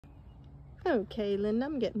Okay, Linda,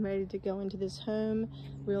 I'm getting ready to go into this home.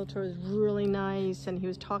 Realtor is really nice, and he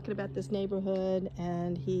was talking about this neighborhood,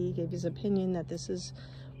 and he gave his opinion that this is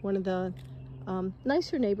one of the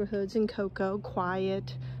nicer neighborhoods in Cocoa.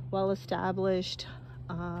 Quiet, well established,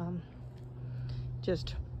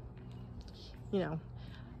 just, you know,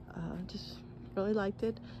 just really liked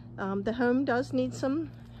it. The home does need some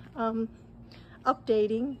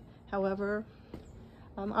updating. However,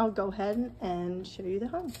 I'll go ahead and show you the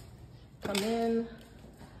home. Come in,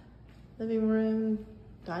 living room,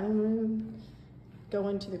 dining room, go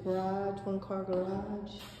into the garage, one-car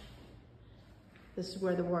garage. This is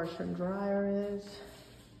where the washer and dryer is.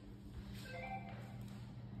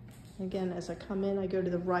 Again, as I come in, I go to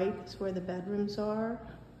the right, it's where the bedrooms are.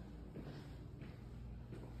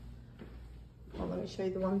 Well, let me show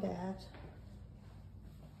you the one bath.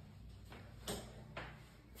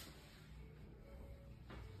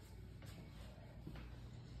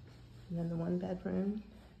 And then the one bedroom.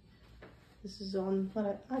 This is on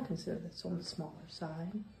what I consider that's on the smaller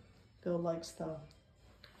side. Bill likes the,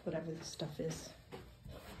 whatever this stuff is.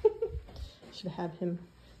 Should have him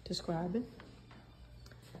describe it.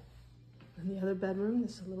 And the other bedroom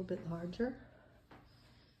is a little bit larger.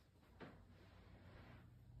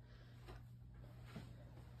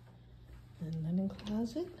 And linen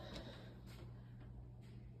closet.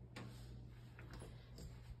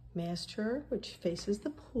 Master, which faces the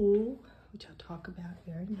pool, which I'll talk about,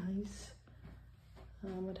 very nice.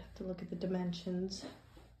 Would have to look at the dimensions.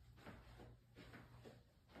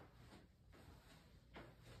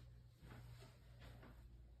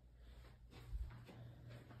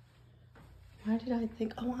 Why did I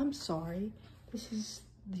think, oh, I'm sorry. This is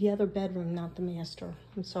the other bedroom, not the master.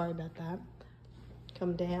 I'm sorry about that.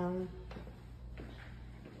 Come down.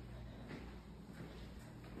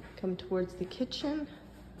 Come towards the kitchen.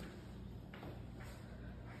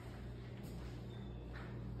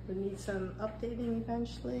 Would need some updating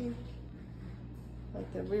eventually.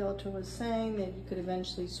 Like the realtor was saying, that you could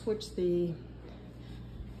eventually switch the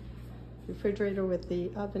refrigerator with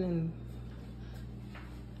the oven and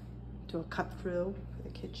do a cut through for the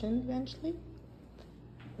kitchen eventually.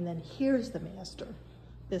 And then here's the master.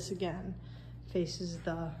 This again faces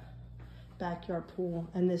the backyard pool,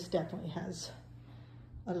 and this definitely has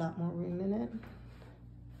a lot more room in it.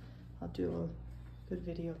 I'll do a good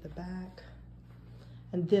video of the back.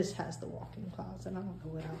 And this has the walk-in closet. I don't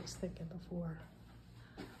know what I was thinking before.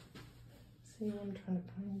 See, I'm trying to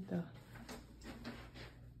find the,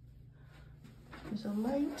 there's a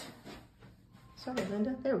light. Sorry,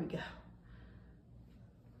 Linda, there we go.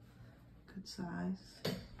 Good size.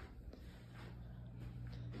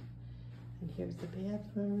 And here's the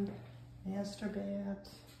bathroom, master bath.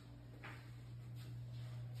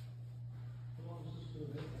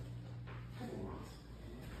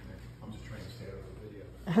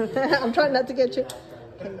 I'm trying not to get you.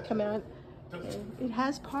 Okay, come out. Okay. It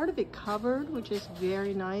has part of it covered, which is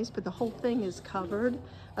very nice, but the whole thing is covered.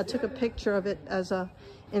 I took a picture of it as a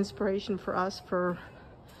inspiration for us for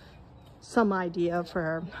some idea for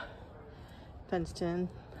our fenced in.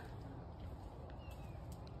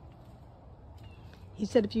 He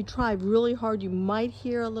said if you try really hard, you might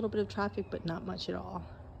hear a little bit of traffic, but not much at all.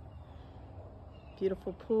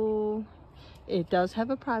 Beautiful pool. It does have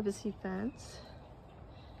a privacy fence.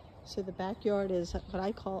 So the backyard is what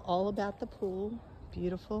I call all about the pool.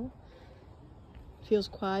 Beautiful. Feels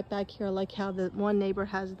quiet back here. I like how the one neighbor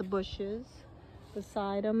has the bushes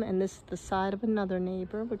beside him, and this is the side of another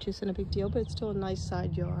neighbor, which isn't a big deal, but it's still a nice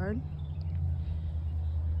side yard.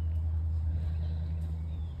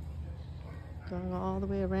 Going all the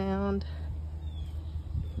way around.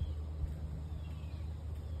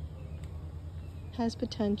 Has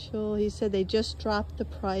potential. He said they just dropped the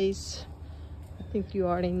price. I think you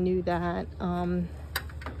already knew that.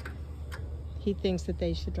 He thinks that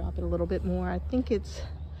they should drop it a little bit more. I think it's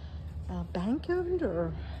bank owned,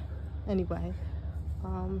 or anyway.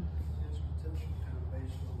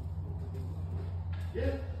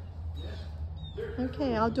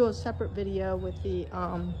 Okay, I'll do a separate video with the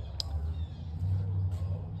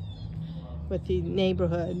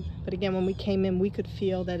neighborhood. But again, when we came in, we could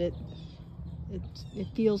feel that it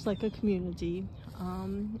feels like a community,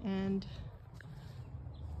 and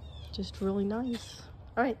just really nice.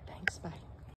 All right, thanks, bye.